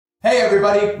Hey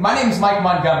everybody, my name is Mike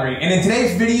Montgomery, and in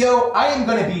today's video, I am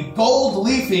going to be gold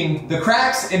leafing the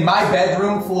cracks in my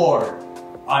bedroom floor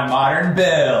on modern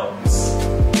builds.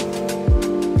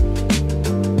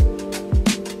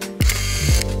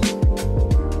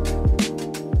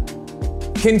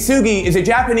 Kintsugi is a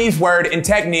Japanese word and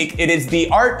technique. It is the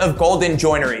art of golden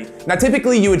joinery. Now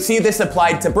typically you would see this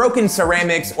applied to broken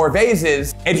ceramics or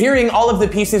vases, adhering all of the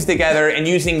pieces together and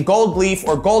using gold leaf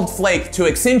or gold flake to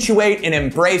accentuate and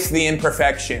embrace the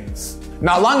imperfections.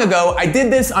 Not long ago, I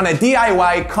did this on a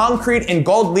DIY concrete and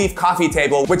gold leaf coffee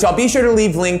table, which I'll be sure to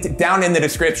leave linked down in the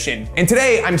description. And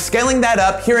today, I'm scaling that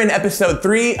up here in episode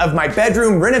 3 of my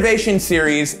bedroom renovation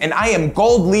series, and I am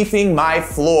gold leafing my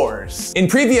floors. In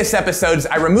previous episodes,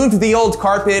 I removed the old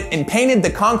carpet and painted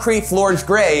the concrete floors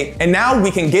gray, and now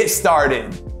we can get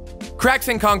started. Cracks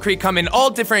in concrete come in all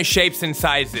different shapes and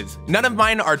sizes. None of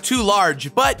mine are too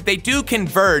large, but they do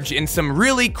converge in some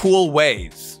really cool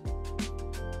ways.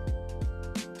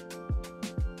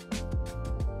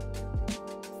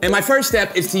 And my first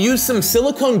step is to use some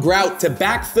silicone grout to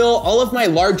backfill all of my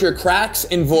larger cracks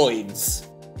and voids.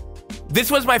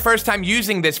 This was my first time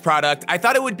using this product. I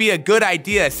thought it would be a good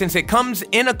idea since it comes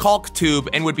in a caulk tube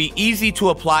and would be easy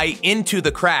to apply into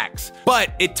the cracks.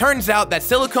 But it turns out that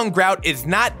silicone grout is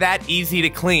not that easy to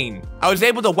clean. I was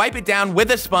able to wipe it down with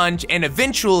a sponge and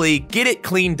eventually get it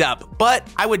cleaned up, but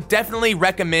I would definitely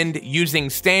recommend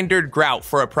using standard grout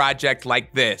for a project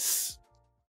like this.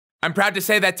 I'm proud to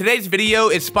say that today's video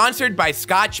is sponsored by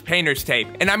Scotch Painter's Tape,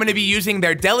 and I'm going to be using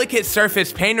their delicate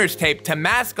surface painter's tape to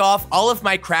mask off all of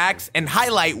my cracks and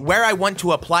highlight where I want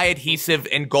to apply adhesive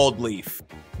in gold leaf.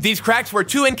 These cracks were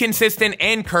too inconsistent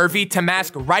and curvy to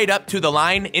mask right up to the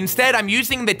line. Instead, I'm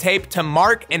using the tape to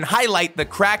mark and highlight the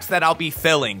cracks that I'll be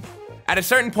filling. At a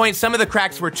certain point, some of the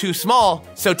cracks were too small,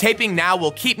 so taping now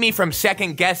will keep me from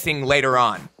second guessing later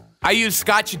on. I use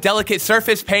Scotch Delicate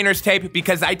Surface Painter's Tape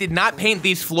because I did not paint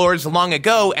these floors long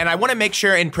ago and I want to make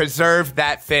sure and preserve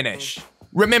that finish.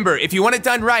 Remember, if you want it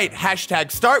done right,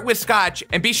 hashtag start with Scotch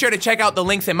and be sure to check out the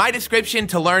links in my description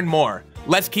to learn more.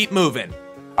 Let's keep moving.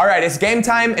 Alright, it's game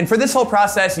time, and for this whole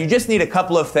process, you just need a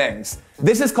couple of things.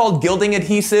 This is called gilding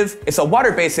adhesive. It's a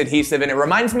water-based adhesive and it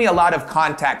reminds me a lot of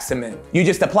contact cement. You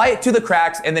just apply it to the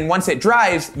cracks and then once it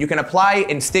dries, you can apply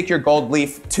and stick your gold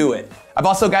leaf to it. I've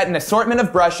also got an assortment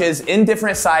of brushes in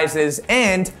different sizes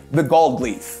and the gold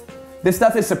leaf. This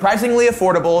stuff is surprisingly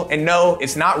affordable, and no,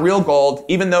 it's not real gold,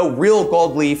 even though real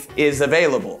gold leaf is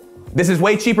available. This is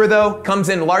way cheaper though, comes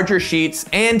in larger sheets,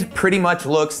 and pretty much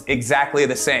looks exactly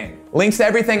the same. Links to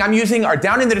everything I'm using are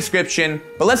down in the description,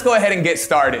 but let's go ahead and get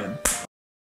started.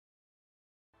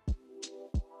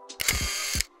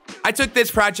 I took this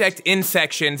project in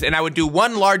sections and I would do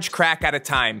one large crack at a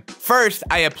time. First,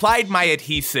 I applied my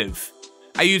adhesive.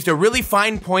 I used a really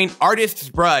fine point artist's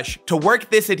brush to work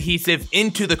this adhesive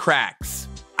into the cracks.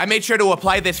 I made sure to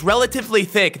apply this relatively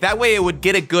thick, that way it would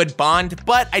get a good bond,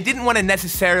 but I didn't want to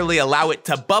necessarily allow it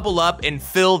to bubble up and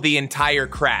fill the entire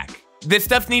crack. This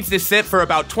stuff needs to sit for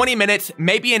about 20 minutes,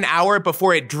 maybe an hour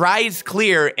before it dries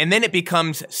clear, and then it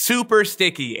becomes super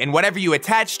sticky, and whatever you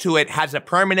attach to it has a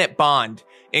permanent bond,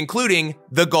 including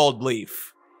the gold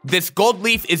leaf. This gold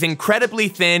leaf is incredibly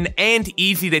thin and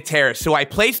easy to tear, so I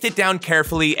placed it down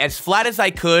carefully as flat as I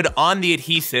could on the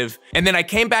adhesive, and then I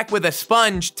came back with a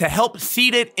sponge to help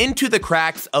seat it into the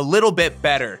cracks a little bit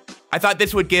better. I thought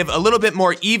this would give a little bit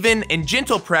more even and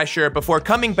gentle pressure before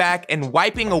coming back and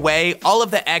wiping away all of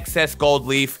the excess gold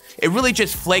leaf. It really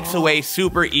just flakes away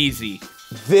super easy.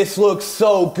 This looks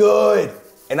so good!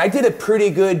 And I did a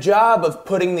pretty good job of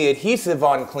putting the adhesive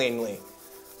on cleanly.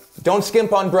 Don't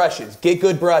skimp on brushes, get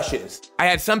good brushes. I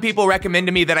had some people recommend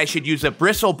to me that I should use a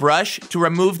bristle brush to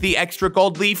remove the extra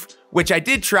gold leaf, which I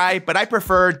did try, but I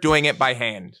prefer doing it by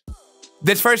hand.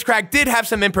 This first crack did have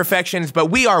some imperfections, but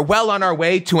we are well on our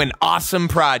way to an awesome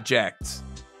project.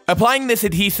 Applying this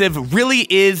adhesive really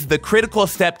is the critical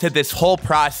step to this whole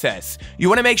process. You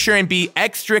want to make sure and be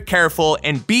extra careful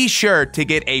and be sure to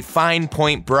get a fine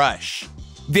point brush.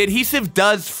 The adhesive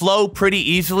does flow pretty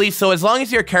easily, so as long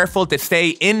as you're careful to stay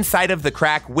inside of the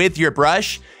crack with your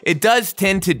brush, it does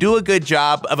tend to do a good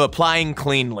job of applying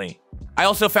cleanly. I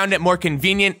also found it more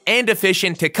convenient and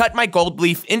efficient to cut my gold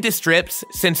leaf into strips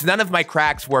since none of my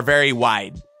cracks were very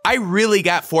wide. I really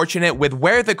got fortunate with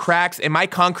where the cracks in my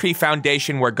concrete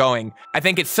foundation were going. I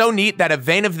think it's so neat that a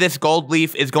vein of this gold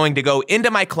leaf is going to go into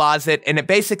my closet and it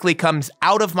basically comes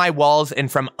out of my walls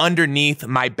and from underneath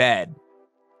my bed.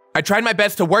 I tried my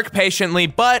best to work patiently,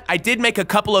 but I did make a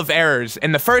couple of errors,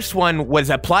 and the first one was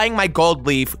applying my gold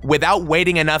leaf without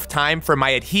waiting enough time for my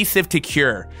adhesive to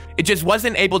cure. It just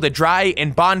wasn't able to dry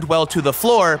and bond well to the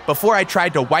floor before I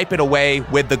tried to wipe it away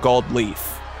with the gold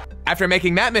leaf. After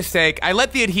making that mistake, I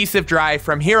let the adhesive dry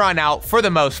from here on out for the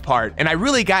most part, and I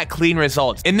really got clean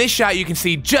results. In this shot, you can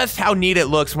see just how neat it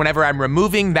looks whenever I'm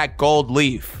removing that gold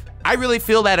leaf. I really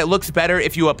feel that it looks better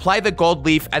if you apply the gold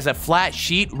leaf as a flat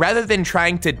sheet rather than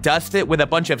trying to dust it with a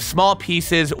bunch of small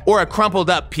pieces or a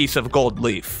crumpled up piece of gold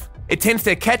leaf. It tends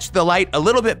to catch the light a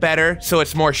little bit better, so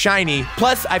it's more shiny,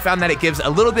 plus I found that it gives a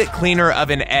little bit cleaner of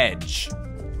an edge.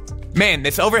 Man,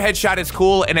 this overhead shot is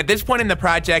cool, and at this point in the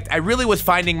project, I really was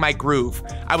finding my groove.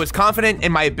 I was confident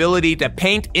in my ability to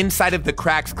paint inside of the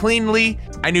cracks cleanly,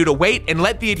 I knew to wait and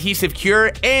let the adhesive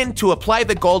cure, and to apply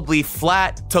the gold leaf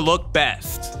flat to look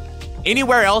best.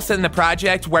 Anywhere else in the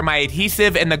project where my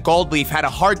adhesive and the gold leaf had a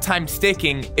hard time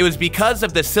sticking, it was because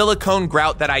of the silicone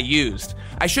grout that I used.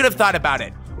 I should have thought about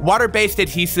it. Water-based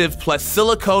adhesive plus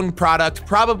silicone product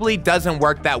probably doesn't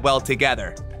work that well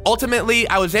together. Ultimately,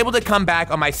 I was able to come back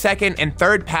on my second and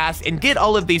third pass and get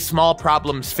all of these small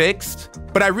problems fixed.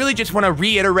 But I really just want to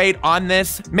reiterate on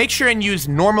this, make sure and use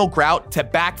normal grout to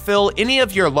backfill any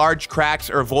of your large cracks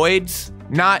or voids,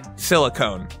 not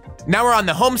silicone. Now we're on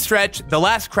the home stretch, the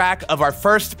last crack of our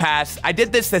first pass. I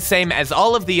did this the same as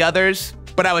all of the others,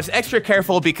 but I was extra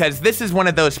careful because this is one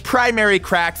of those primary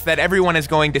cracks that everyone is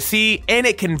going to see, and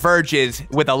it converges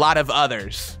with a lot of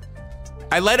others.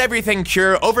 I let everything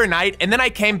cure overnight, and then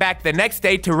I came back the next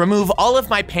day to remove all of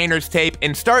my painter's tape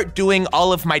and start doing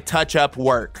all of my touch-up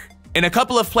work. In a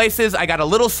couple of places, I got a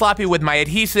little sloppy with my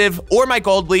adhesive or my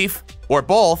gold leaf, or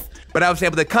both, but I was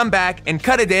able to come back and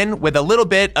cut it in with a little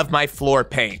bit of my floor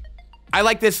paint. I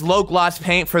like this low gloss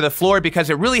paint for the floor because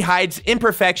it really hides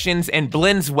imperfections and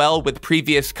blends well with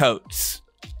previous coats.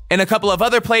 In a couple of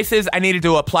other places, I needed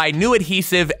to apply new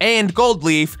adhesive and gold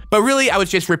leaf, but really I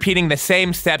was just repeating the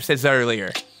same steps as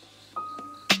earlier.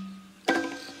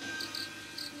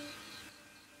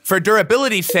 For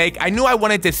durability's sake, I knew I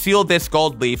wanted to seal this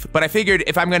gold leaf, but I figured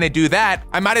if I'm gonna do that,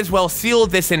 I might as well seal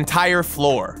this entire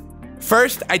floor.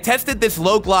 First, I tested this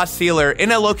low gloss sealer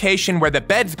in a location where the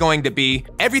bed's going to be.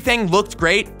 Everything looked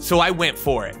great, so I went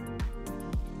for it.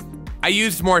 I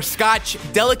used more Scotch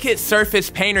delicate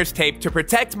surface painter's tape to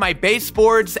protect my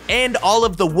baseboards and all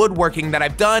of the woodworking that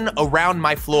I've done around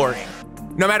my flooring.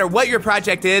 No matter what your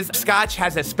project is, Scotch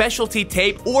has a specialty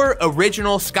tape or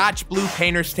original Scotch blue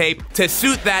painter's tape to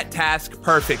suit that task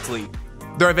perfectly.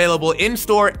 They're available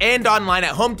in-store and online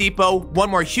at Home Depot. One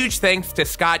more huge thanks to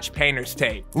Scotch Painter's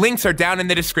Tape. Links are down in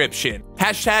the description.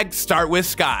 Hashtag start with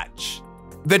Scotch.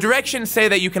 The directions say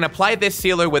that you can apply this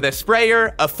sealer with a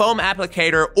sprayer, a foam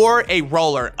applicator, or a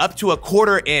roller up to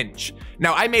 1/4 inch.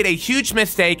 Now, I made a huge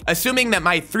mistake assuming that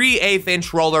my 3/8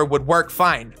 inch roller would work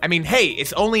fine. I mean, hey,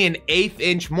 it's only an 1/8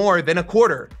 inch more than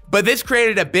 1/4. But this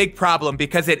created a big problem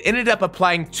because it ended up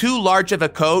applying too large of a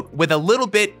coat with a little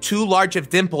bit too large of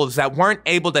dimples that weren't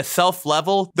able to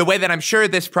self-level the way that I'm sure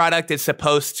this product is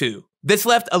supposed to. This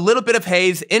left a little bit of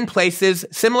haze in places,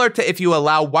 similar to if you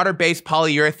allow water-based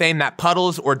polyurethane that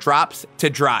puddles or drops to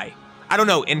dry. I don't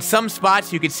know, in some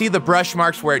spots you could see the brush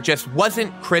marks where it just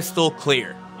wasn't crystal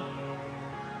clear.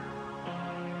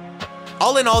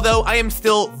 All in all though, I am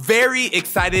still very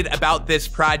excited about this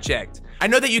project. I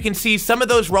know that you can see some of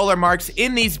those roller marks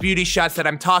in these beauty shots that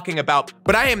I'm talking about,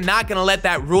 but I am not gonna let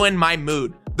that ruin my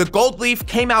mood. The gold leaf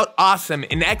came out awesome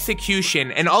in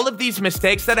execution, and all of these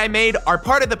mistakes that I made are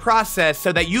part of the process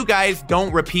so that you guys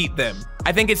don't repeat them.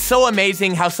 I think it's so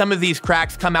amazing how some of these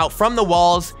cracks come out from the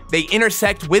walls, they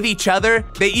intersect with each other,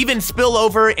 they even spill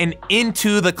over and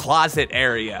into the closet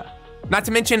area. Not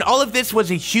to mention, all of this was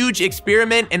a huge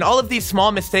experiment, and all of these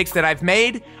small mistakes that I've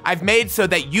made so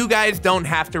that you guys don't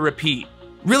have to repeat.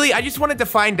 Really, I just wanted to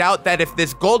find out that if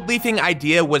this gold leafing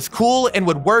idea was cool and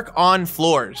would work on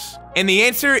floors. And the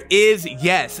answer is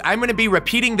yes. I'm gonna be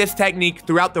repeating this technique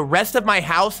throughout the rest of my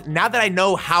house now that I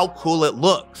know how cool it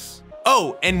looks.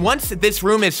 Oh, and once this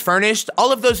room is furnished,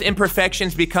 all of those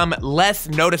imperfections become less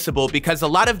noticeable because a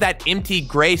lot of that empty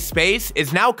gray space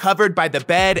is now covered by the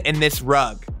bed and this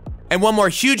rug. And one more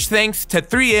huge thanks to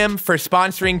 3M for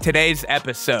sponsoring today's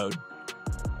episode.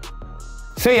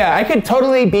 So yeah, I could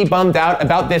totally be bummed out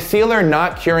about this sealer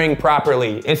not curing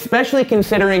properly, especially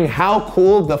considering how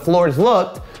cool the floors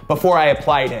looked before I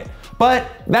applied it. But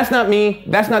that's not me,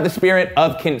 that's not the spirit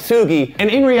of Kintsugi, and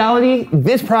in reality,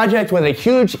 this project was a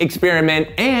huge experiment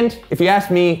and, if you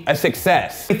ask me, a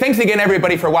success. Thanks again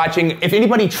everybody for watching. If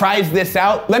anybody tries this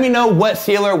out, let me know what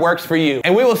sealer works for you,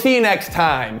 and we will see you next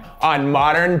time on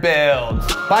Modern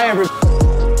Builds. Bye everybody.